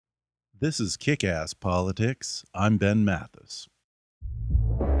This is Kick-Ass Politics. I'm Ben Mathis.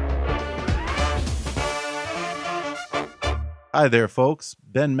 Hi there, folks.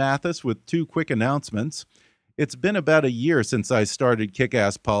 Ben Mathis with two quick announcements. It's been about a year since I started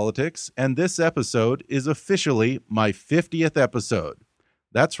Kick-Ass Politics, and this episode is officially my 50th episode.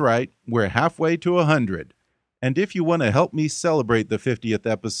 That's right, we're halfway to 100. And if you want to help me celebrate the 50th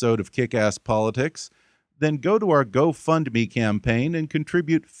episode of Kick-Ass Politics, then go to our GoFundMe campaign and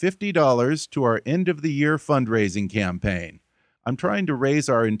contribute $50 to our end-of-the-year fundraising campaign. I'm trying to raise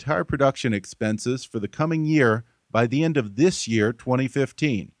our entire production expenses for the coming year by the end of this year,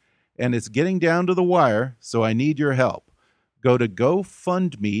 2015. And it's getting down to the wire, so I need your help. Go to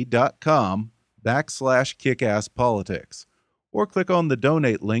gofundme.com/kickasspolitics or click on the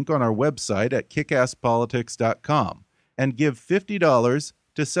donate link on our website at kickasspolitics.com and give $50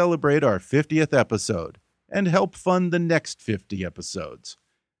 to celebrate our 50th episode and help fund the next 50 episodes.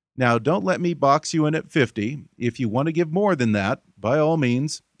 Now, don't let me box you in at 50. If you want to give more than that, by all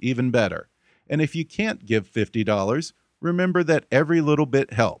means, even better. And if you can't give $50, remember that every little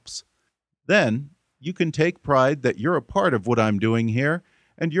bit helps. Then, you can take pride that you're a part of what I'm doing here,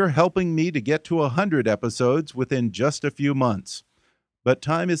 and you're helping me to get to 100 episodes within just a few months. But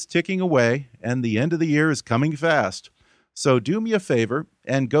time is ticking away, and the end of the year is coming fast. So do me a favor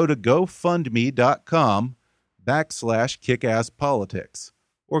and go to gofundme.com/kickasspolitics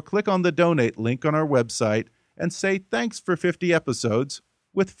or click on the donate link on our website and say thanks for 50 episodes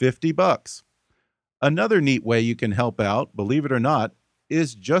with $50. Another neat way you can help out, believe it or not,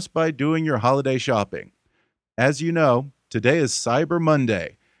 is just by doing your holiday shopping. As you know, today is Cyber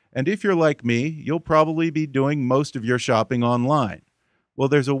Monday, and if you're like me, you'll probably be doing most of your shopping online. Well,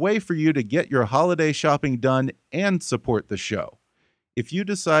 there's a way for you to get your holiday shopping done and support the show. If you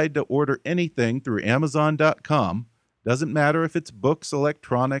decide to order anything through Amazon.com, doesn't matter if it's books,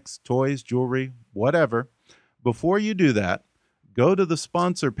 electronics, toys, jewelry, whatever, before you do that, go to the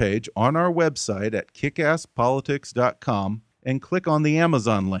sponsor page on our website at kickasspolitics.com and click on the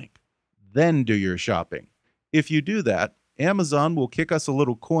Amazon link. Then do your shopping. If you do that, Amazon will kick us a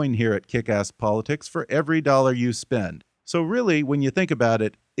little coin here at Kick-Ass Politics for every dollar you spend. So really, when you think about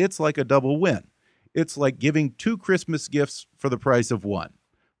it, it's like a double win. It's like giving 2 Christmas gifts for the price of 1.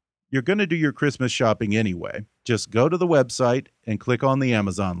 You're going to do your Christmas shopping anyway. Just go to the website and click on the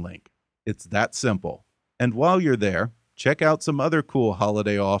Amazon link. It's that simple. And while you're there, check out some other cool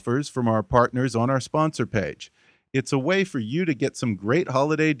holiday offers from our partners on our sponsor page. It's a way for you to get some great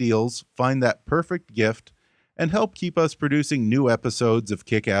holiday deals, find that perfect gift, and help keep us producing new episodes of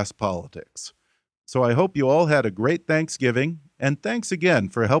Kick-Ass Politics. So I hope you all had a great Thanksgiving, and thanks again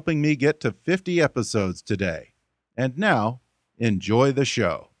for helping me get to 50 episodes today. And now, enjoy the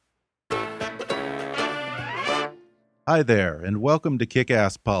show. Hi there, and welcome to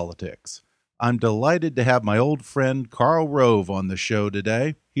Kick-Ass Politics. I'm delighted to have my old friend Karl Rove on the show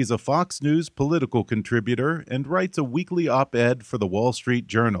today. He's a Fox News political contributor and writes a weekly op-ed for the Wall Street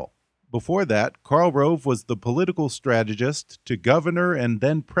Journal. Before that, Karl Rove was the political strategist to Governor and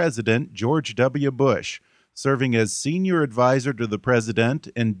then President George W. Bush, serving as senior advisor to the president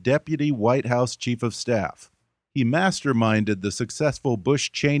and deputy White House chief of staff. He masterminded the successful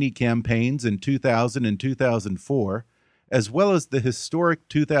Bush-Cheney campaigns in 2000 and 2004, as well as the historic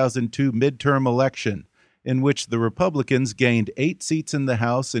 2002 midterm election, in which the Republicans gained 8 seats in the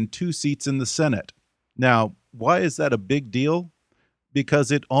House and 2 seats in the Senate. Now, why is that a big deal?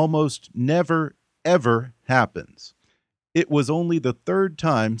 Because it almost never, ever happens. It was only the 3rd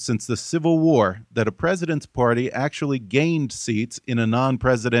time since the Civil War that a president's party actually gained seats in a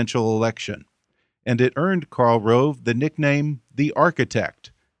non-presidential election. And it earned Karl Rove the nickname The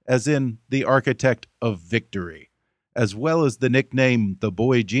Architect, as in the architect of victory, as well as the nickname The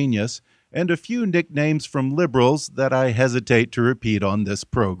Boy Genius, and a few nicknames from liberals that I hesitate to repeat on this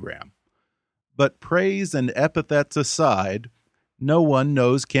program. But praise and epithets aside, no one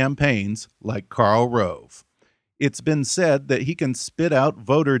knows campaigns like Karl Rove. It's been said that he can spit out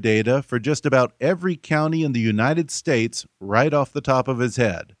voter data for just about every county in the United States right off the top of his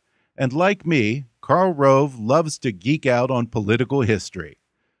head. And like me, Karl Rove loves to geek out on political history.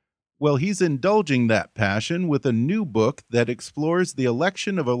 Well, he's indulging that passion with a new book that explores the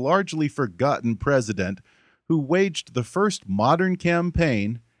election of a largely forgotten president who waged the first modern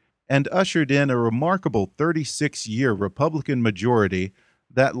campaign and ushered in a remarkable 36-year Republican majority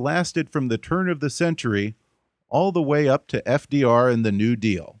that lasted from the turn of the century all the way up to FDR and the New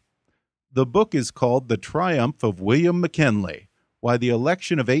Deal. The book is called The Triumph of William McKinley, Why the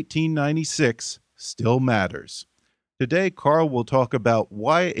Election of 1896 Still Matters. Today, Karl will talk about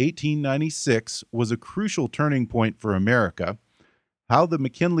why 1896 was a crucial turning point for America, how the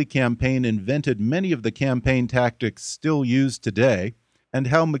McKinley campaign invented many of the campaign tactics still used today, and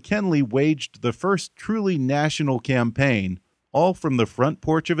how McKinley waged the first truly national campaign, all from the front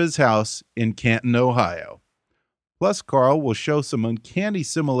porch of his house in Canton, Ohio. Plus, Karl will show some uncanny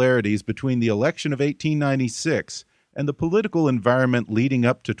similarities between the election of 1896 and the political environment leading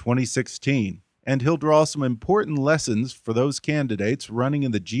up to 2016. And he'll draw some important lessons for those candidates running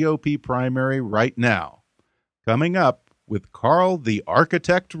in the GOP primary right now. Coming up with Karl the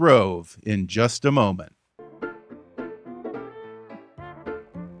Architect Rove in just a moment.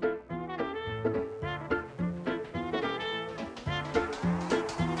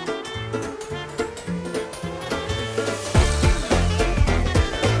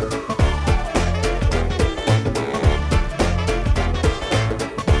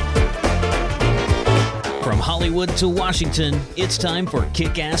 Hollywood to Washington, it's time for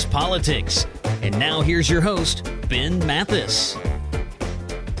Kick-Ass Politics. And now here's your host, Ben Mathis.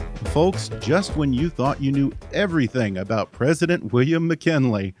 Folks, just when you thought you knew everything about President William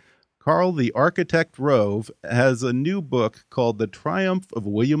McKinley, Karl the Architect Rove has a new book called The Triumph of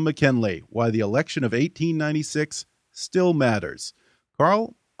William McKinley, Why the Election of 1896 Still Matters.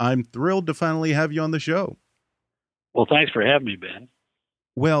 Karl, I'm thrilled to finally have you on the show. Well, thanks for having me, Ben.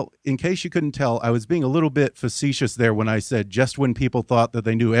 Well, in case you couldn't tell, I was being a little bit facetious there when I said just when people thought that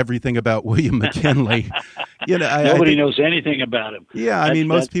they knew everything about William McKinley. Nobody knows anything about him. Yeah, I mean,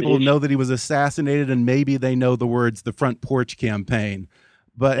 most people know that he was assassinated, and maybe they know the words "the front porch campaign."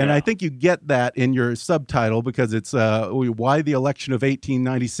 And I think you get that in your subtitle because it's why the election of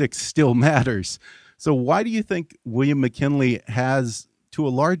 1896 still matters. So why do you think William McKinley has, to a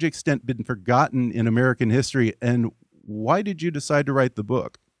large extent, been forgotten in American history, and why did you decide to write the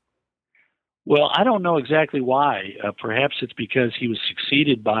book? Well, I don't know exactly why. Perhaps it's because he was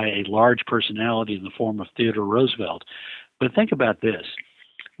succeeded by a large personality in the form of Theodore Roosevelt. But think about this.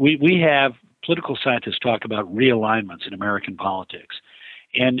 We have political scientists talk about realignments in American politics.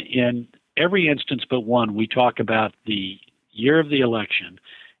 And in every instance but one, we talk about the year of the election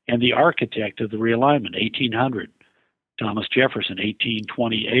and the architect of the realignment, 1800. Thomas Jefferson,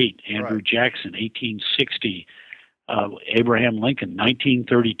 1828. Andrew Jackson, 1860. Abraham Lincoln,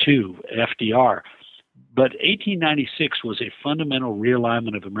 1932, FDR. But 1896 was a fundamental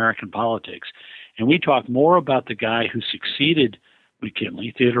realignment of American politics. And we talk more about the guy who succeeded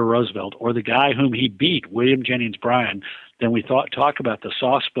McKinley, Theodore Roosevelt, or the guy whom he beat, William Jennings Bryan, than we talk about the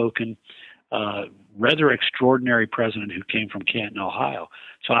soft-spoken, rather extraordinary president who came from Canton, Ohio.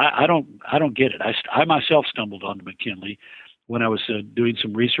 So I don't get it. I myself stumbled onto McKinley when I was doing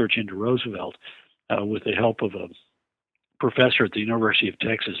some research into Roosevelt with the help of a professor at the University of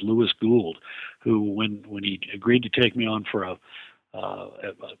Texas, Lewis Gould, who, when he agreed to take me on for a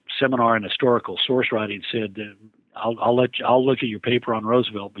seminar in historical source writing, said, "I'll look at your paper on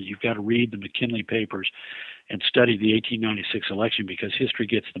Roosevelt, but you've got to read the McKinley papers and study the 1896 election because history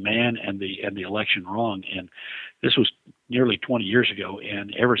gets the man and the election wrong." And this was nearly 20 years ago,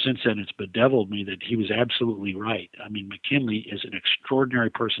 and ever since then, it's bedeviled me that he was absolutely right. I mean, McKinley is an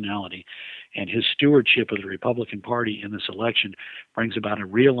extraordinary personality, and his stewardship of the Republican Party in this election brings about a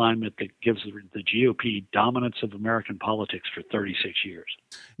realignment that gives the GOP dominance of American politics for 36 years.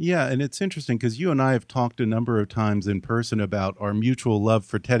 Yeah, and it's interesting because you and I have talked a number of times in person about our mutual love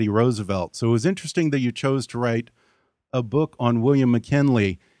for Teddy Roosevelt. So it was interesting that you chose to write a book on William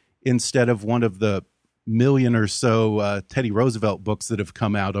McKinley instead of one of the million or so Teddy Roosevelt books that have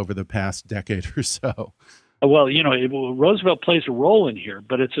come out over the past decade or so. Well, Roosevelt plays a role in here,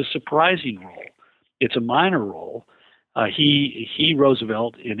 but it's a surprising role. It's a minor role.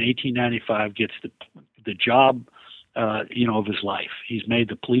 Roosevelt, in 1895, gets the job, of his life. He's made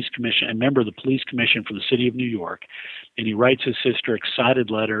the police commission, a member of the police commission for the city of New York, and he writes his sister excited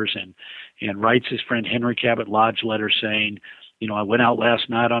letters and writes his friend Henry Cabot Lodge letters saying, I went out last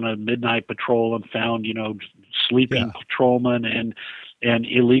night on a midnight patrol and found, sleeping patrolmen and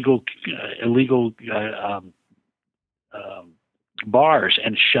illegal bars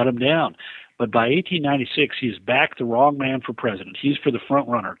and shut them down. But by 1896, he's backed the wrong man for president. He's for the front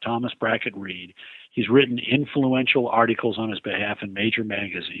runner, Thomas Brackett Reed. He's written influential articles on his behalf in major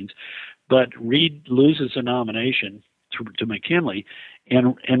magazines. But Reed loses the nomination to McKinley,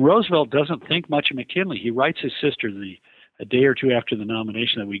 and Roosevelt doesn't think much of McKinley. He writes his sister a day or two after the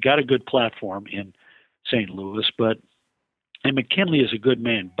nomination that we got a good platform in St. Louis, and McKinley is a good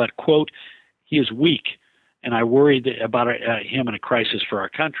man, but, quote, he is weak, and I worried about him in a crisis for our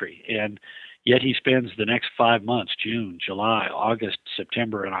country. And yet he spends the next 5 months, June, July, August,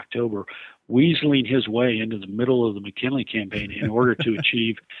 September, and October, weaseling his way into the middle of the McKinley campaign in order to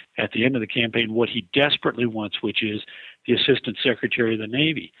achieve, at the end of the campaign, what he desperately wants, which is the Assistant Secretary of the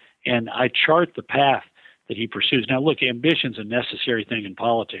Navy. And I chart the path that he pursues. Now, look, ambition's a necessary thing in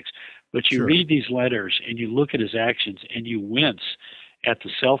politics, but you Sure. read these letters and you look at his actions and you wince at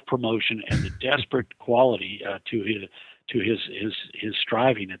the self-promotion and the desperate quality to his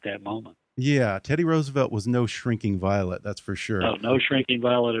striving at that moment. Yeah, Teddy Roosevelt was no shrinking violet, that's for sure. No shrinking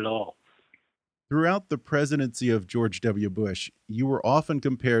violet at all. Throughout the presidency of George W. Bush, you were often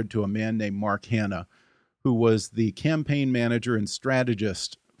compared to a man named Mark Hanna, who was the campaign manager and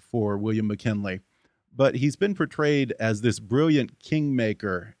strategist for William McKinley. But he's been portrayed as this brilliant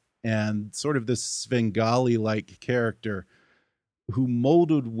kingmaker and sort of this Svengali-like character who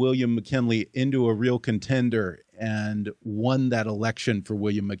molded William McKinley into a real contender and won that election for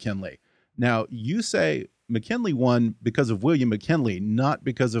William McKinley. Now, you say McKinley won because of William McKinley, not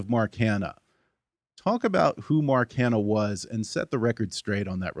because of Mark Hanna. Talk about who Mark Hanna was and set the record straight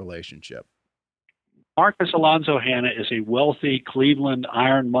on that relationship. Marcus Alonzo Hanna is a wealthy Cleveland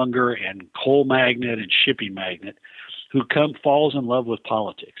ironmonger and coal magnate and shipping magnate who falls in love with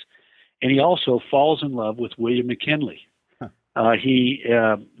politics. And he also falls in love with William McKinley. He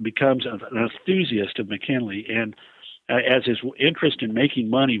becomes an enthusiast of McKinley, and as his interest in making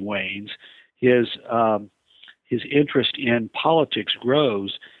money wanes, his interest in politics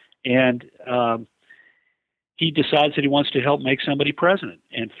grows, and he decides that he wants to help make somebody president.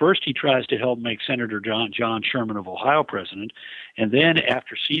 And first he tries to help make Senator John Sherman of Ohio president. And then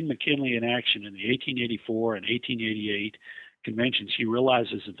after seeing McKinley in action in the 1884 and 1888 conventions, he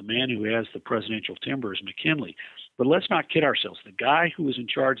realizes that the man who has the presidential timber is McKinley. But let's not kid ourselves. The guy who was in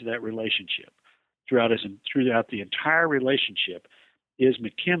charge of that relationship throughout the entire relationship is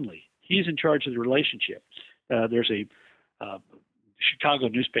McKinley. He's in charge of the relationship. There's a Chicago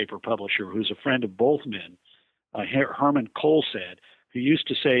newspaper publisher who's a friend of both men, Herman Colsaid, who used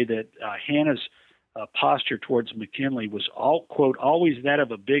to say that Hanna's posture towards McKinley was quote, always that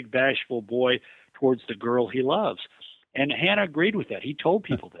of a big bashful boy towards the girl he loves. And Hanna agreed with that. He told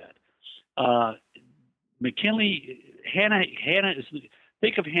people that.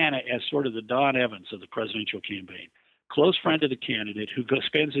 Think of Hanna as sort of the Don Evans of the presidential campaign, close friend of the candidate who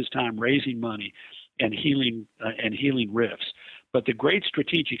spends his time raising money and healing rifts. But the great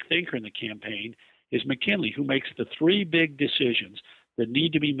strategic thinker in the campaign is McKinley, who makes the three big decisions that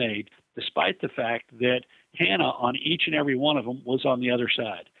need to be made, despite the fact that Hanna, on each and every one of them, was on the other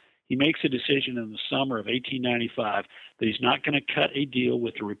side. He makes a decision in the summer of 1895 that he's not going to cut a deal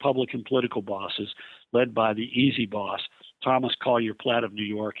with the Republican political bosses led by the easy boss, Thomas Collier Platt of New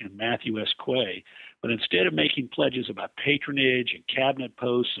York and Matthew S. Quay, but instead of making pledges about patronage and cabinet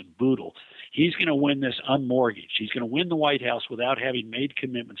posts and boodle, he's going to win this unmortgaged. He's going to win the White House without having made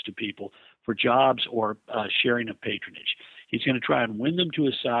commitments to people for jobs or sharing of patronage. He's going to try and win them to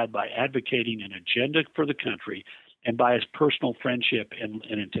his side by advocating an agenda for the country and by his personal friendship and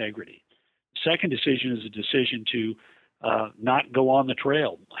integrity. The second decision is a decision to not go on the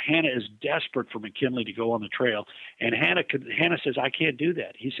trail. Hanna is desperate for McKinley to go on the trail, and Hanna says, I can't do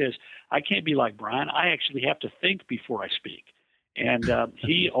that. He says, I can't be like Brian. I actually have to think before I speak. And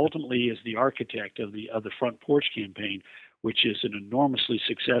he ultimately is the architect of the Front Porch Campaign, which is an enormously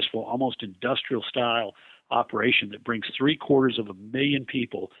successful, almost industrial-style operation that brings 750,000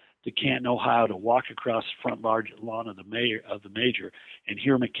 people to Canton, Ohio, to walk across the front large lawn of the major and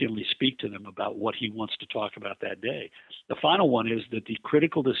hear McKinley speak to them about what he wants to talk about that day. The final one is that the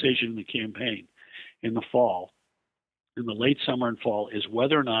critical decision in the campaign in the late summer and fall, is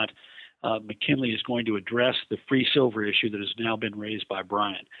whether or not McKinley is going to address the free silver issue that has now been raised by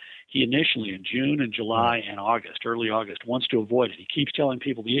Bryan. He initially, in June and July and August, early August, wants to avoid it. He keeps telling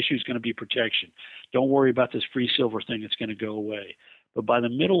people the issue is going to be protection. Don't worry about this free silver thing. It's going to go away. But by the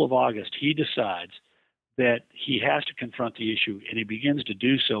middle of August, he decides that he has to confront the issue, and he begins to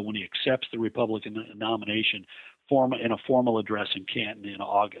do so when he accepts the Republican nomination in a formal address in Canton in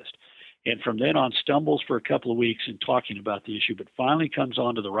August. And from then on, stumbles for a couple of weeks in talking about the issue, but finally comes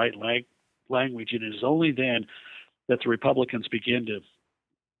onto the right language, and it is only then that the Republicans begin to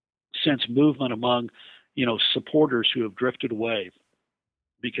sense movement among, supporters who have drifted away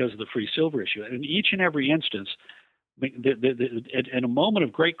because of the free silver issue. And in each and every instance, in a moment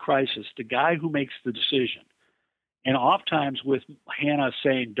of great crisis, the guy who makes the decision, and oftentimes with Hanna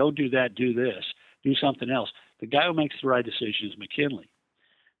saying, don't do that, do this, do something else, the guy who makes the right decision is McKinley.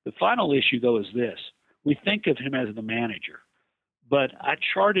 The final issue, though, is this. We think of him as the manager, but I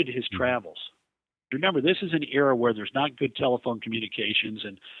charted his travels. Remember, this is an era where there's not good telephone communications,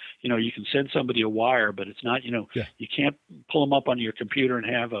 and you can send somebody a wire, but it's not, you can't pull them up on your computer and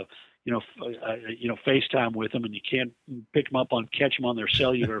have a FaceTime with them, and you can't catch them on their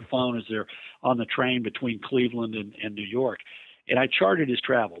cellular phone as they're on the train between Cleveland and New York. And I charted his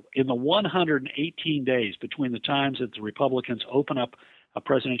travel. In the 118 days between the times that the Republicans open up a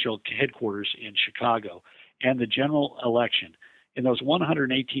presidential headquarters in Chicago and the general election, in those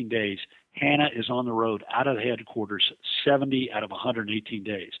 118 days, Hanna is on the road out of the headquarters 70 out of 118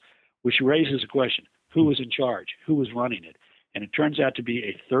 days, which raises a question: who was in charge? Who was running it? And it turns out to be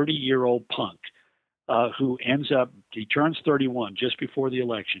a 30-year-old punk who he turns 31 just before the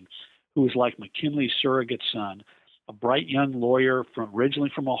election, who is like McKinley's surrogate son, a bright young lawyer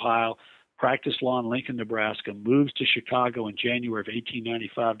originally from Ohio, practiced law in Lincoln, Nebraska, moves to Chicago in January of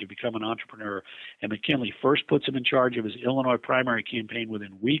 1895 to become an entrepreneur. And McKinley first puts him in charge of his Illinois primary campaign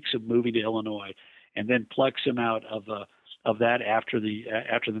within weeks of moving to Illinois, and then plucks him out of that after the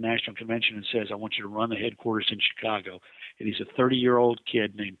national convention and says, "I want you to run the headquarters in Chicago." And he's a 30-year-old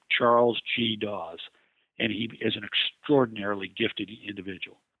kid named Charles G. Dawes, and he is an extraordinarily gifted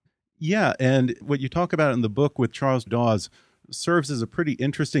individual. Yeah, and what you talk about in the book with Charles Dawes serves as a pretty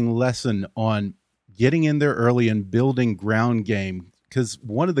interesting lesson on getting in there early and building ground game, because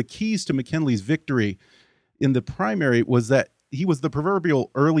one of the keys to McKinley's victory in the primary was that he was the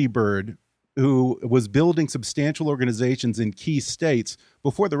proverbial early bird who was building substantial organizations in key states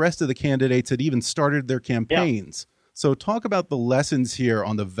before the rest of the candidates had even started their campaigns. Yeah. So talk about the lessons here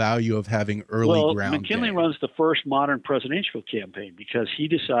on the value of having early ground game. McKinley runs the first modern presidential campaign because he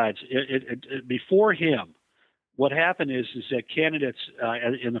decides before him, what happened is that candidates,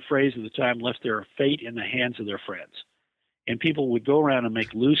 in the phrase of the time, left their fate in the hands of their friends. And people would go around and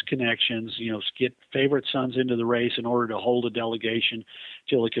make loose connections, get favorite sons into the race in order to hold a delegation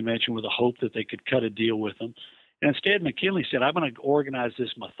till the convention with the hope that they could cut a deal with them. And instead, McKinley said, "I'm going to organize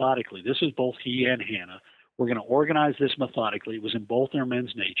this methodically." This was both he and Hanna. We're going to organize this methodically. It was in both their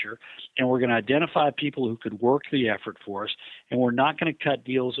men's nature. And we're going to identify people who could work the effort for us. And we're not going to cut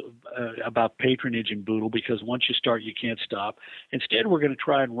deals about patronage and boodle, because once you start, you can't stop. Instead, we're going to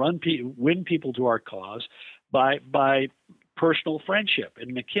try and win people to our cause by personal friendship.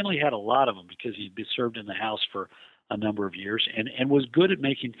 And McKinley had a lot of them because he'd been served in the House for a number of years and was good at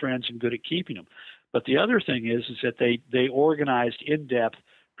making friends and good at keeping them. But the other thing is that they organized in depth,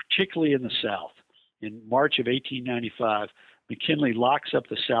 particularly in the South. In March of 1895, McKinley locks up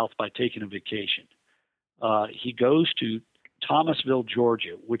the South by taking a vacation. He goes to Thomasville,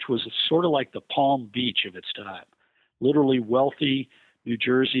 Georgia, which was sort of like the Palm Beach of its time. Literally wealthy New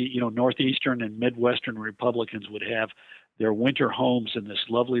Jersey, Northeastern and Midwestern Republicans would have their winter homes in this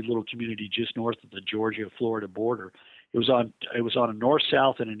lovely little community just north of the Georgia-Florida border. It was on a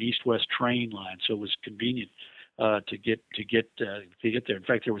north-south and an east-west train line, so it was convenient to get there. In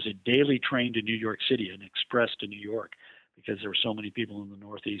fact, there was a daily train to New York City, an express to New York, because there were so many people in the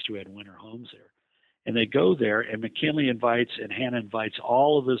Northeast who had winter homes there. And they go there, and McKinley and Hanna invites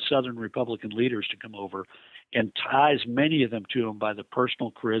all of the Southern Republican leaders to come over, and ties many of them to him by the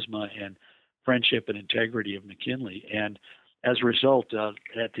personal charisma and friendship and integrity of McKinley. And as a result,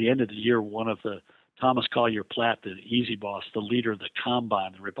 at the end of the year, one of the Thomas Collier Platt, the Easy Boss, the leader of the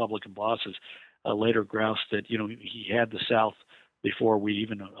Combine, the Republican bosses, later groused that he had the South before we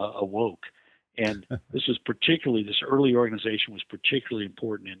even awoke. And this early organization was particularly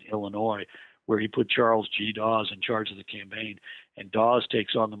important in Illinois, where he put Charles G. Dawes in charge of the campaign. And Dawes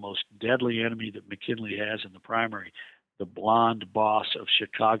takes on the most deadly enemy that McKinley has in the primary, the blonde boss of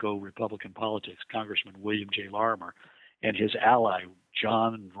Chicago Republican politics, Congressman William J. Larimer, and his ally,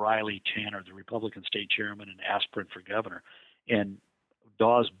 John Riley Tanner, the Republican state chairman and aspirant for governor. And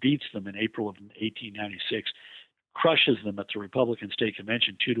Dawes beats them in April of 1896, crushes them at the Republican State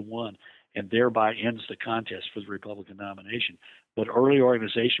Convention 2-1, and thereby ends the contest for the Republican nomination. But early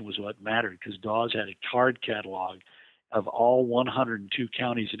organization was what mattered, because Dawes had a card catalog of all 102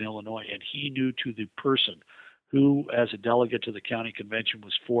 counties in Illinois, and he knew to the person who, as a delegate to the county convention,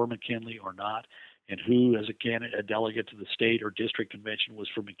 was for McKinley or not, and who, as a delegate to the state or district convention, was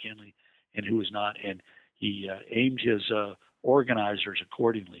for McKinley and who was not. And he aimed his organizers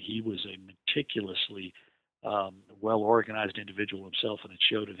accordingly. He was a meticulously well-organized individual himself, and it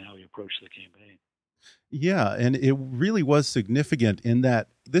showed in how he approached the campaign. Yeah, and it really was significant in that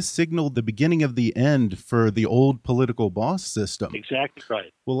this signaled the beginning of the end for the old political boss system. Exactly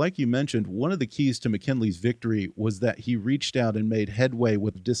right. Well, like you mentioned, one of the keys to McKinley's victory was that he reached out and made headway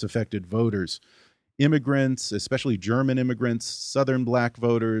with disaffected voters. Immigrants, especially German immigrants, Southern black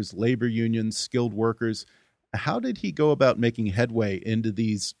voters, labor unions, skilled workers. How did he go about making headway into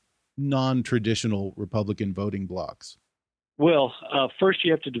these non-traditional Republican voting blocs? Well, first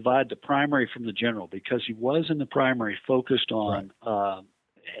you have to divide the primary from the general, because he was in the primary focused on,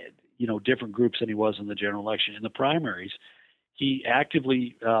 different groups than he was in the general election. In the primaries, he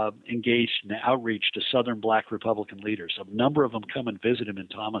actively engaged in outreach to Southern black Republican leaders. A number of them come and visit him in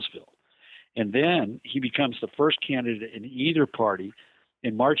Thomasville. And then he becomes the first candidate in either party.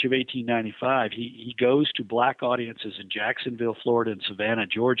 In March of 1895, he goes to black audiences in Jacksonville, Florida, and Savannah,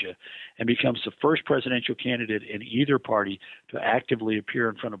 Georgia, and becomes the first presidential candidate in either party to actively appear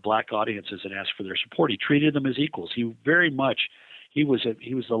in front of black audiences and ask for their support. He treated them as equals. He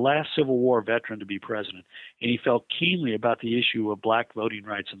was the last Civil War veteran to be president, and he felt keenly about the issue of black voting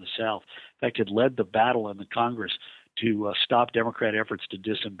rights in the South. In fact, had led the battle in the Congress to stop Democrat efforts to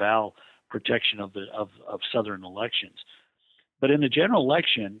disembowel protection of Southern elections. But in the general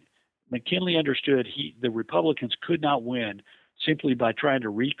election, McKinley understood the Republicans could not win simply by trying to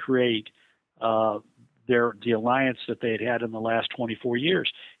recreate the alliance that they had in the last 24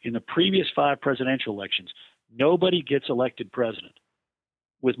 years. In the previous 5 presidential elections, nobody gets elected president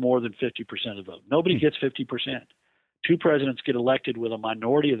with more than 50% of the vote. Nobody gets 50%. 2 presidents get elected with a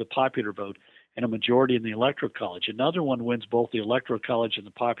minority of the popular vote and a majority in the Electoral College. Another one wins both the Electoral College and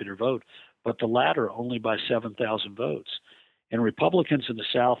the popular vote, but the latter only by 7,000 votes. And Republicans in the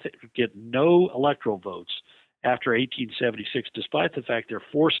South get no electoral votes after 1876, despite the fact there are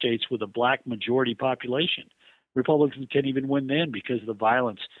 4 states with a black majority population. Republicans can't even win then because of the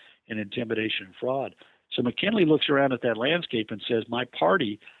violence and intimidation and fraud. So McKinley looks around at that landscape and says, my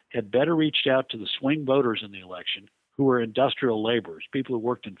party had better reached out to the swing voters in the election, who were industrial laborers, people who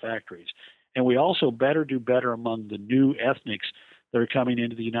worked in factories. And we also better do better among the new ethnics that are coming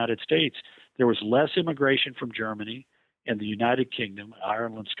into the United States. There was less immigration from Germany and the United Kingdom,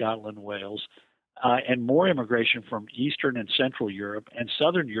 Ireland, Scotland, Wales, and more immigration from Eastern and Central Europe and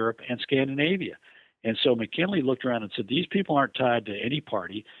Southern Europe and Scandinavia. And so McKinley looked around and said, these people aren't tied to any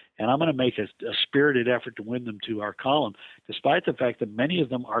party, and I'm going to make a spirited effort to win them to our column, despite the fact that many of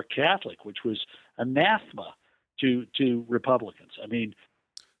them are Catholic, which was anathema to Republicans. I mean,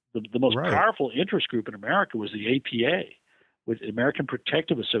 the most powerful interest group in America was the APA, with the American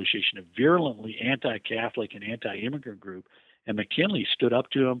Protective Association, a virulently anti-Catholic and anti-immigrant group. And McKinley stood up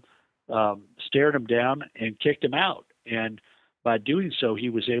to him, stared him down, and kicked him out. And by doing so,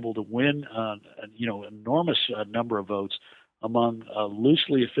 he was able to win an enormous number of votes among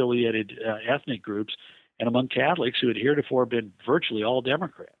loosely affiliated ethnic groups and among Catholics who had heretofore been virtually all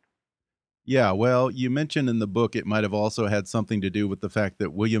Democrat. Yeah, well, you mentioned in the book it might have also had something to do with the fact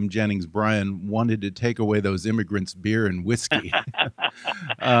that William Jennings Bryan wanted to take away those immigrants' beer and whiskey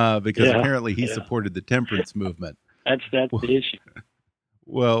because apparently he supported the temperance movement. That's the issue.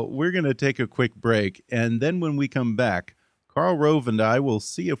 Well, we're going to take a quick break, and then when we come back, Karl Rove and I will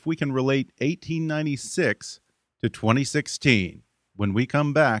see if we can relate 1896 to 2016 when we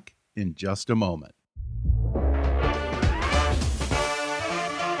come back in just a moment.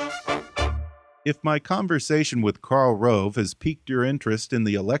 If my conversation with Karl Rove has piqued your interest in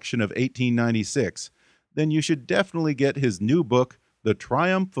the election of 1896, then you should definitely get his new book, The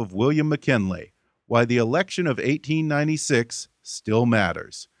Triumph of William McKinley, Why the Election of 1896 Still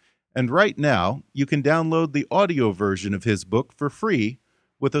Matters. And right now, you can download the audio version of his book for free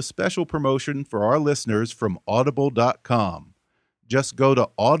with a special promotion for our listeners from audible.com. Just go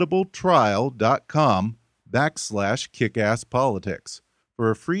to audibletrial.com/kickasspolitics for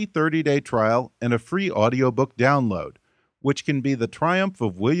a free 30-day trial and a free audiobook download, which can be The Triumph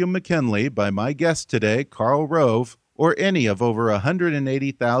of William McKinley by my guest today, Karl Rove, or any of over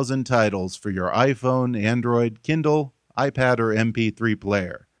 180,000 titles for your iPhone, Android, Kindle, iPad, or MP3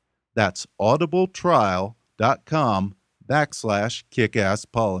 player. That's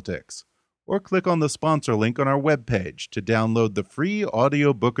audibletrial.com/kickasspolitics. Or click on the sponsor link on our webpage to download the free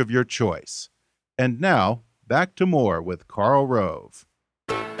audiobook of your choice. And now, back to more with Karl Rove.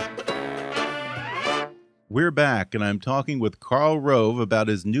 We're back, and I'm talking with Karl Rove about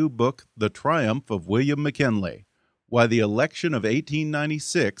his new book, The Triumph of William McKinley, Why the Election of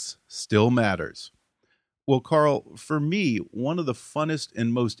 1896 Still Matters. Well, Karl, for me, one of the funnest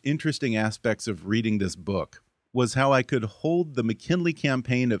and most interesting aspects of reading this book was how I could hold the McKinley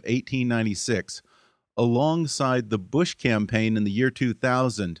campaign of 1896 alongside the Bush campaign in the year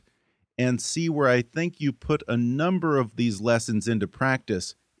 2000 and see where I think you put a number of these lessons into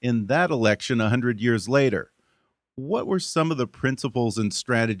practice in that election 100 years later. What were some of the principles and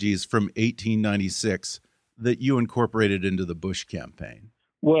strategies from 1896 that you incorporated into the Bush campaign?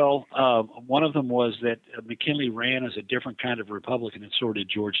 Well, one of them was that McKinley ran as a different kind of Republican and so did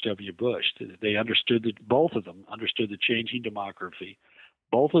George W. Bush. They understood that both of them understood the changing demography.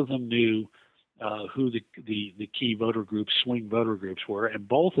 Both of them knew who the key voter groups, swing voter groups were, and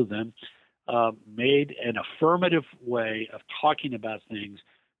both of them made an affirmative way of talking about things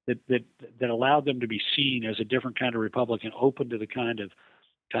that allowed them to be seen as a different kind of Republican, open to the kind of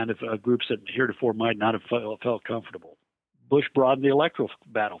groups that heretofore might not have felt comfortable. Bush broadened the electoral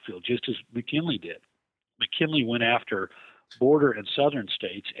battlefield, just as McKinley did. McKinley went after border and southern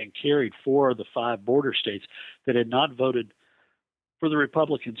states and carried 4 of the 5 border states that had not voted for the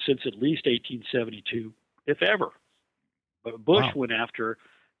Republicans since at least 1872, if ever. But Bush went after,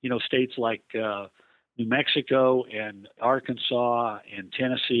 states like New Mexico and Arkansas and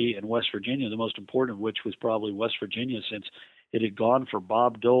Tennessee and West Virginia, the most important of which was probably West Virginia, since it had gone for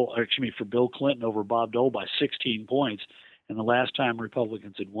Bill Clinton over Bob Dole by 16 points. And the last time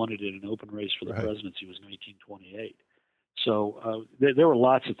Republicans had won it in an open race for the presidency was in 1928. So there were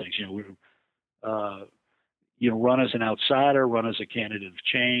lots of things. Run as an outsider, run as a candidate of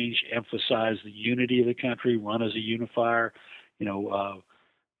change, emphasize the unity of the country, run as a unifier.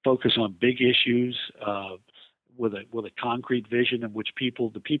 Focus on big issues with a concrete vision in which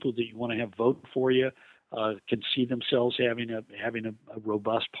the people that you want to have vote for you can see themselves having a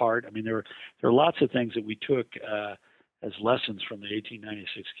robust part. I mean, there are lots of things that we took as lessons from the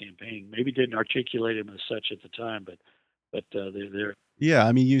 1896 campaign. Maybe didn't articulate them as such at the time, but they're. Yeah,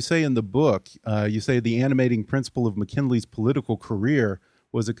 I mean, you say in the book, you say the animating principle of McKinley's political career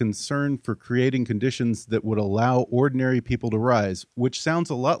was a concern for creating conditions that would allow ordinary people to rise, which sounds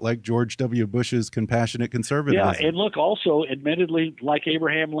a lot like George W. Bush's compassionate conservatism. Yeah, and look, also admittedly like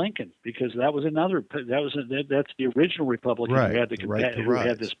Abraham Lincoln, because that's the original Republican who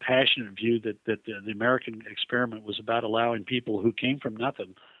had this passionate view that the American experiment was about allowing people who came from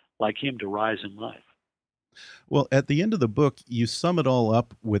nothing like him to rise in life. Well, at the end of the book, you sum it all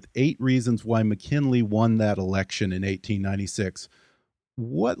up with 8 reasons why McKinley won that election in 1896.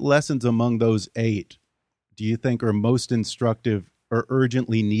 What lessons among those 8 do you think are most instructive or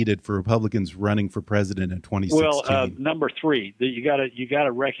urgently needed for Republicans running for president in 2016? Well, number 3, that you got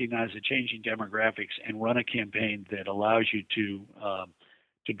to recognize the changing demographics and run a campaign that allows you to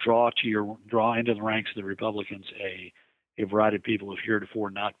draw into the ranks of the Republicans a variety of people who have heretofore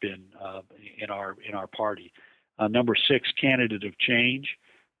not been in our party. Number 6, candidate of change.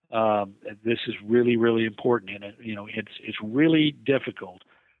 This is really, really important, and it's really difficult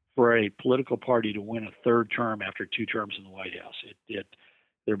for a political party to win a 3rd term after 2 terms in the White House. There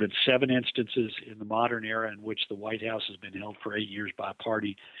have been 7 instances in the modern era in which the White House has been held for 8 years by a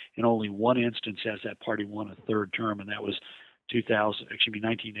party, and only 1 instance has that party won a 3rd term, and that was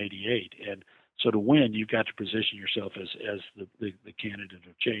 1988. And so to win, you've got to position yourself as the candidate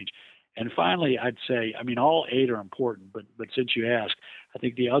of change. And finally, I'd say, I mean, all 8 are important, but since you ask, I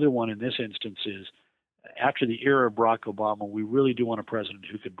think the other one in this instance is, after the era of Barack Obama, we really do want a president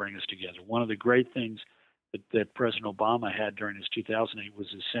who could bring us together. One of the great things that President Obama had during his 2008 was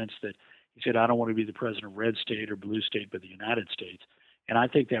his sense that he said, I don't want to be the president of red state or blue state, but the United States. And I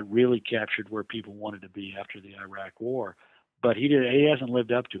think that really captured where people wanted to be after the Iraq War. But he hasn't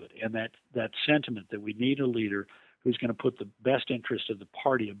lived up to it. And that sentiment that we need a leader who's going to put the best interest of the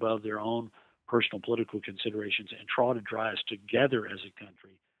party above their own personal political considerations and try to drive us together as a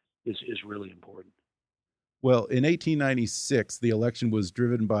country is really important. Well, in 1896, the election was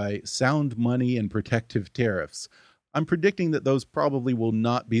driven by sound money and protective tariffs. I'm predicting that those probably will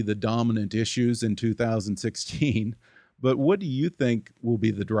not be the dominant issues in 2016. But what do you think will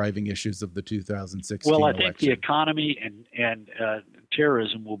be the driving issues of the 2016 election? Well, I election? think the economy and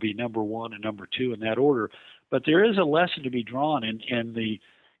terrorism will be number 1 and number 2 in that order. But there is a lesson to be drawn from the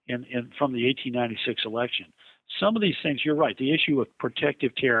 1896 election. Some of these things, you're right. The issue of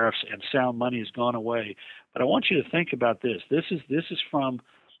protective tariffs and sound money has gone away. But I want you to think about this. This is from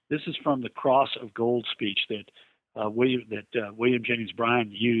the Cross of Gold speech that William Jennings Bryan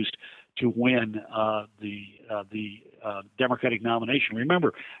used to win the Democratic nomination.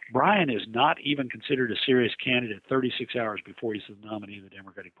 Remember, Bryan is not even considered a serious candidate 36 hours before he's the nominee of the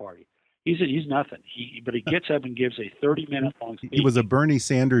Democratic Party. He's nothing. But he gets up and gives a 30-minute long speech. He was a Bernie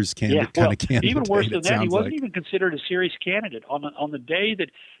Sanders kind of candidate. Even worse than that, he wasn't even considered a serious candidate. On the day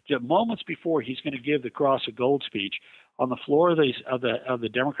moments before he's going to give the Cross of Gold speech, on the floor of the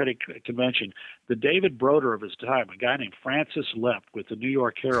Democratic convention, the David Broder of his time, a guy named Francis Lepp with the New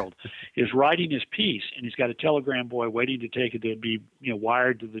York Herald, is writing his piece, and he's got a telegram boy waiting to take it to be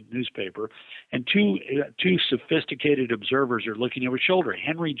wired to the newspaper, and two sophisticated observers are looking over his shoulder.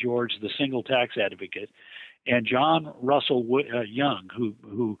 Henry George, the single tax advocate, and John Russell Young,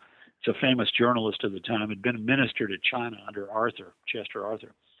 who is a famous journalist of the time, had been a minister to China under Chester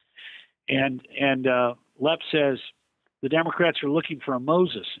Arthur, and Lepp says, the Democrats are looking for a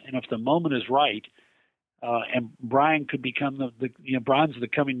Moses, and if the moment is right, and Bryan could become Bryan's the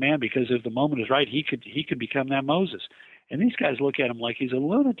coming man, because if the moment is right, he could become that Moses. And these guys look at him like he's a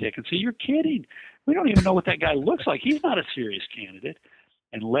lunatic and say, "You're kidding. We don't even know what that guy looks like. He's not a serious candidate."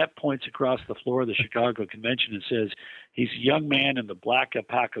 And Lepp points across the floor of the Chicago convention and says, "He's a young man in the black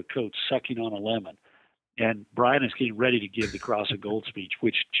alpaca coat sucking on a lemon." And Bryan is getting ready to give the Cross of Gold speech,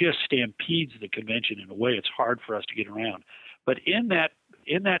 which just stampedes the convention in a way it's hard for us to get around. But in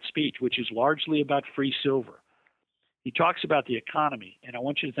that speech, which is largely about free silver, he talks about the economy. And I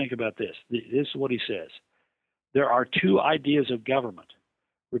want you to think about this. This is what he says. There are two ideas of government.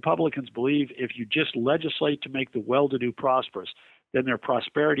 Republicans believe if you just legislate to make the well-to-do prosperous, then their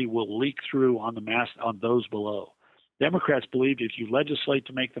prosperity will leak through on those below. Democrats believe if you legislate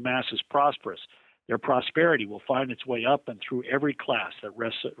to make the masses prosperous, their prosperity will find its way up and through every class that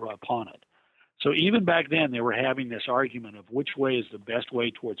rests upon it. So even back then, they were having this argument of which way is the best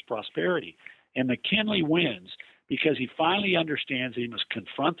way towards prosperity. And McKinley wins because he finally understands that he must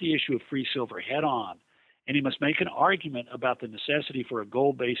confront the issue of free silver head on, and he must make an argument about the necessity for a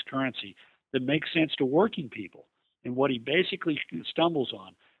gold-based currency that makes sense to working people. And what he basically stumbles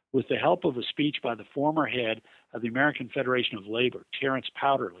on, with the help of a speech by the former head of the American Federation of Labor, Terence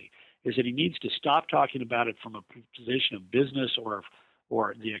Powderly, is that he needs to stop talking about it from a position of business or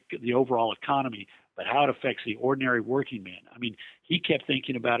the overall economy, but how it affects the ordinary working man. I mean, he kept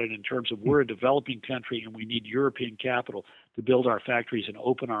thinking about it in terms of we're a developing country and we need European capital to build our factories and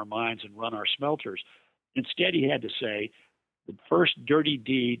open our mines and run our smelters. Instead, he had to say the first dirty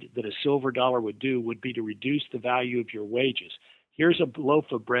deed that a silver dollar would do would be to reduce the value of your wages. Here's a loaf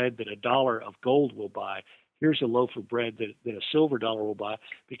of bread that $1 of gold will buy. Here's a loaf of bread that a silver dollar will buy,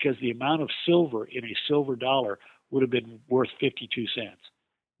 because the amount of silver in a silver dollar would have been worth 52 cents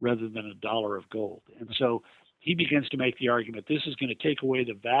rather than $1 of gold. And so he begins to make the argument, this is going to take away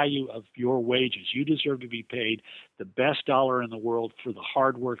the value of your wages. You deserve to be paid the best dollar in the world for the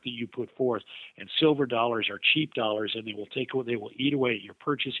hard work that you put forth. And silver dollars are cheap dollars, and they will eat away at your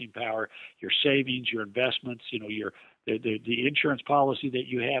purchasing power, your savings, your investments, the insurance policy that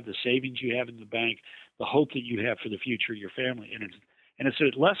you have, the savings you have in the bank, the hope that you have for the future of your family. And it's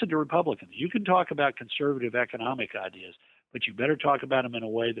a lesson to Republicans. You can talk about conservative economic ideas, but you better talk about them in a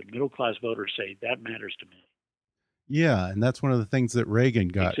way that middle-class voters say, that matters to me. Yeah, and that's one of the things that Reagan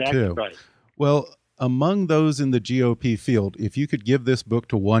got, exactly too. Right. Well, among those in the GOP field, if you could give this book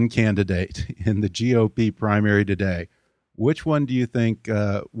to one candidate in the GOP primary today, which one do you think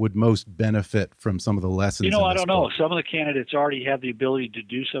would most benefit from some of the lessons? I don't know. Some of the candidates already have the ability to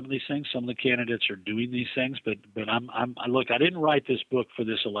do some of these things. Some of the candidates are doing these things. But look, I didn't write this book for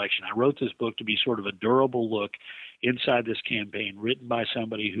this election. I wrote this book to be sort of a durable look inside this campaign, written by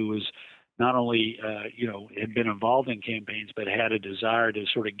somebody who was not only had been involved in campaigns, but had a desire to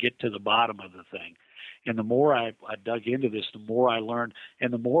sort of get to the bottom of the thing. And the more I dug into this, the more I learned,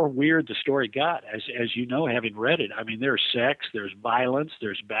 and the more weird the story got. As you know, having read it, I mean, there's sex, there's violence,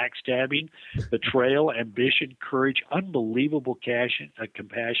 there's backstabbing, betrayal, ambition, courage, unbelievable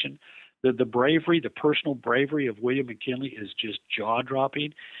compassion. The bravery, the personal bravery of William McKinley is just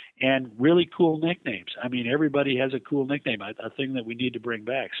jaw-dropping, and really cool nicknames. I mean, everybody has a cool nickname, a thing that we need to bring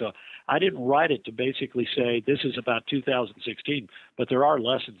back. So I didn't write it to basically say this is about 2016, but there are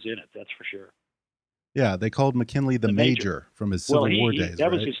lessons in it, that's for sure. Yeah, they called McKinley the Major from his Civil War days.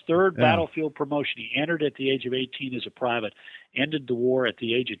 That was his third battlefield promotion. He entered at the age of 18 as a private, ended the war at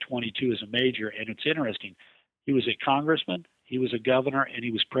the age of 22 as a major. And it's interesting. He was a congressman, he was a governor, and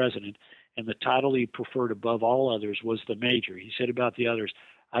he was president. And the title he preferred above all others was the Major. He said about the others,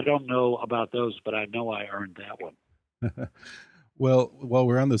 I don't know about those, but I know I earned that one. Well, while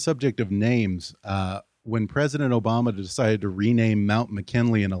we're on the subject of names, when President Obama decided to rename Mount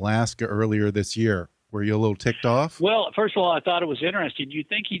McKinley in Alaska earlier this year, were you a little ticked off? Well, first of all, I thought it was interesting. You'd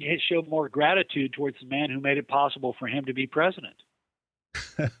think he'd show more gratitude towards the man who made it possible for him to be president.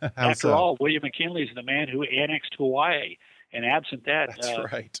 After all, William McKinley is the man who annexed Hawaii. And absent that, that's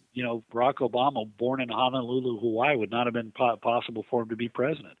right. Barack Obama, born in Honolulu, Hawaii, would not have been possible for him to be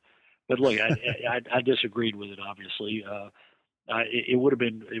president. But look, I disagreed with it. Obviously, it would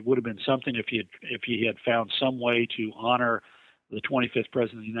have been something if he had found some way to honor the 25th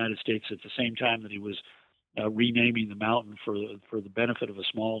president of the United States at the same time that he was renaming the mountain for the benefit of a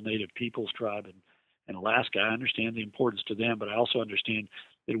small Native Peoples tribe in Alaska. I understand the importance to them, but I also understand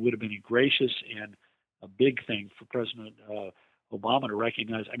that it would have been a gracious and a big thing for President Obama to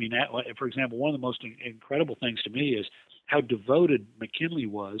recognize. I mean, for example, one of the most incredible things to me is how devoted McKinley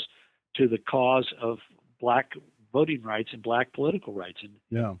was to the cause of black voting rights and black political rights. In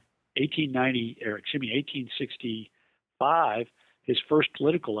 1865, his first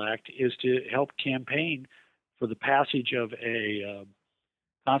political act is to help campaign for the passage of a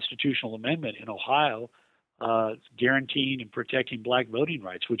constitutional amendment in Ohio guaranteeing and protecting black voting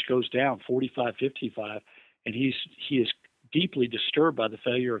rights, which goes down 45-55, and he is deeply disturbed by the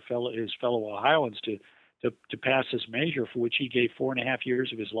failure of his fellow Ohioans to pass this measure, for which he gave 4.5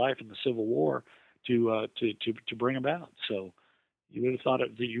 years of his life in the Civil War to bring about. So you would have thought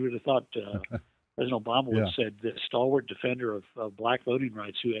President Obama would have said the stalwart defender of black voting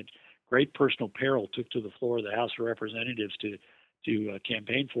rights, who had great personal peril, took to the floor of the House of Representatives to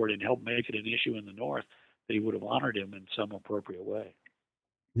campaign for it and help make it an issue in the North, that he would have honored him in some appropriate way.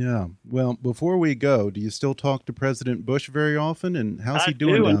 Yeah. Well, before we go, do you still talk to President Bush very often? And how's he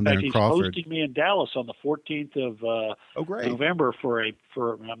doing down there in Crawford? He's hosting me in Dallas on the 14th of November for an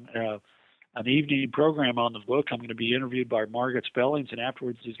evening program on the book. I'm going to be interviewed by Margaret Spellings, and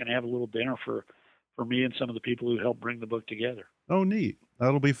afterwards he's going to have a little dinner for me and some of the people who helped bring the book together. Oh, neat.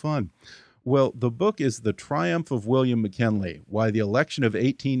 That'll be fun. Well, the book is The Triumph of William McKinley, Why the Election of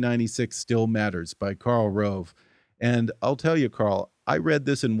 1896 Still Matters by Karl Rove. And I'll tell you, Karl, I read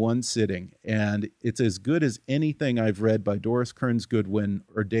this in one sitting, and it's as good as anything I've read by Doris Kearns Goodwin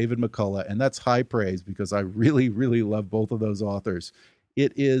or David McCullough, and that's high praise because I really, really love both of those authors.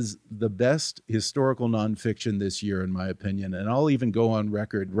 It is the best historical nonfiction this year, in my opinion, and I'll even go on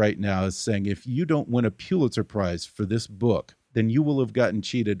record right now as saying if you don't win a Pulitzer Prize for this book, then you will have gotten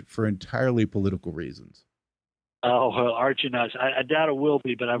cheated for entirely political reasons. Oh, well, Archie, I doubt it will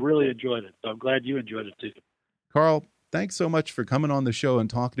be, but I really enjoyed it. So I'm glad you enjoyed it too. Karl, thanks so much for coming on the show and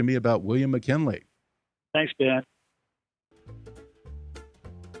talking to me about William McKinley. Thanks, Ben.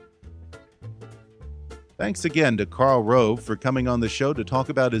 Thanks again to Karl Rove for coming on the show to talk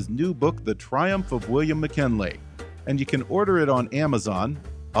about his new book, The Triumph of William McKinley. And you can order it on Amazon.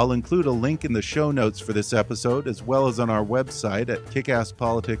 I'll include a link in the show notes for this episode, as well as on our website at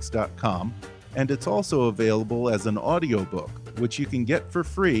kickasspolitics.com. And it's also available as an audiobook, which you can get for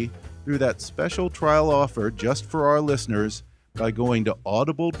free through that special trial offer just for our listeners by going to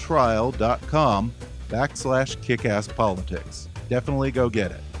audibletrial.com/kickasspolitics. Definitely go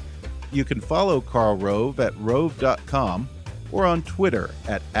get it. You can follow Karl Rove at rove.com or on Twitter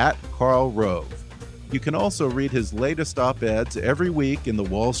at @KarlRove. You can also read his latest op-eds every week in the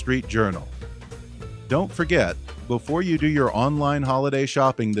Wall Street Journal. Don't forget, before you do your online holiday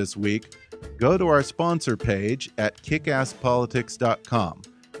shopping this week, go to our sponsor page at kickasspolitics.com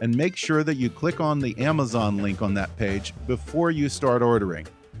and make sure that you click on the Amazon link on that page before you start ordering.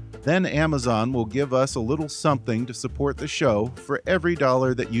 Then Amazon will give us a little something to support the show for every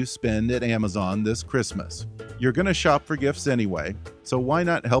dollar that you spend at Amazon this Christmas. You're going to shop for gifts anyway, so why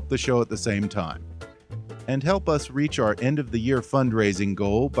not help the show at the same time? And help us reach our end-of-the-year fundraising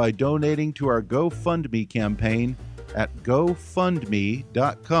goal by donating to our GoFundMe campaign at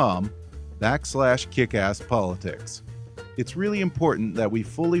gofundme.com/kickasspolitics. It's really important that we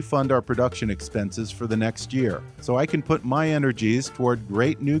fully fund our production expenses for the next year, so I can put my energies toward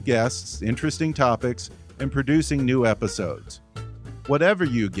great new guests, interesting topics, and producing new episodes. Whatever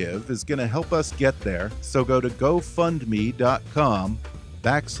you give is going to help us get there, so go to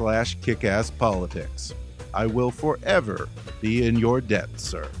gofundme.com/kickasspolitics. I will forever be in your debt,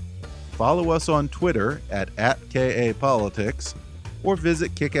 sir. Follow us on Twitter at @KAPolitics or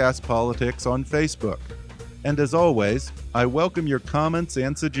visit Kickass Politics on Facebook. And as always, I welcome your comments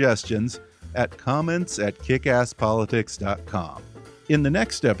and suggestions at comments@kickasspolitics.com. In the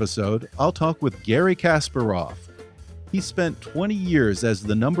next episode, I'll talk with Garry Kasparov. He spent 20 years as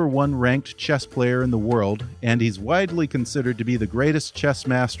the #1 ranked chess player in the world, and he's widely considered to be the greatest chess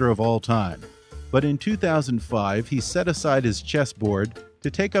master of all time. But in 2005, he set aside his chessboard to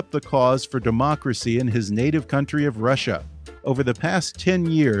take up the cause for democracy in his native country of Russia. Over the past 10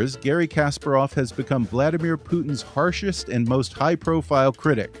 years, Garry Kasparov has become Vladimir Putin's harshest and most high-profile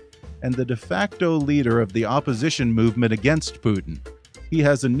critic, and the de facto leader of the opposition movement against Putin. He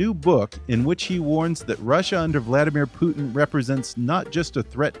has a new book in which he warns that Russia under Vladimir Putin represents not just a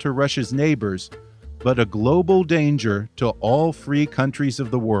threat to Russia's neighbors, but a global danger to all free countries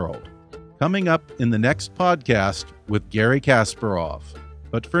of the world. Coming up in the next podcast with Garry Kasparov.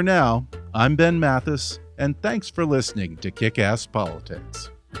 But for now, I'm Ben Mathis, and thanks for listening to Kick-Ass Politics.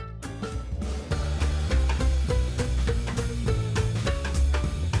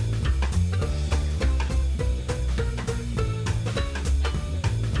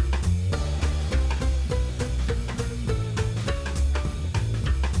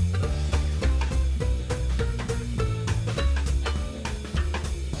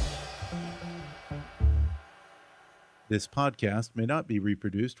 This podcast may not be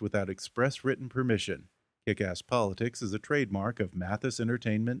reproduced without express written permission. Kick-Ass Politics is a trademark of Mathis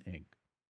Entertainment, Inc.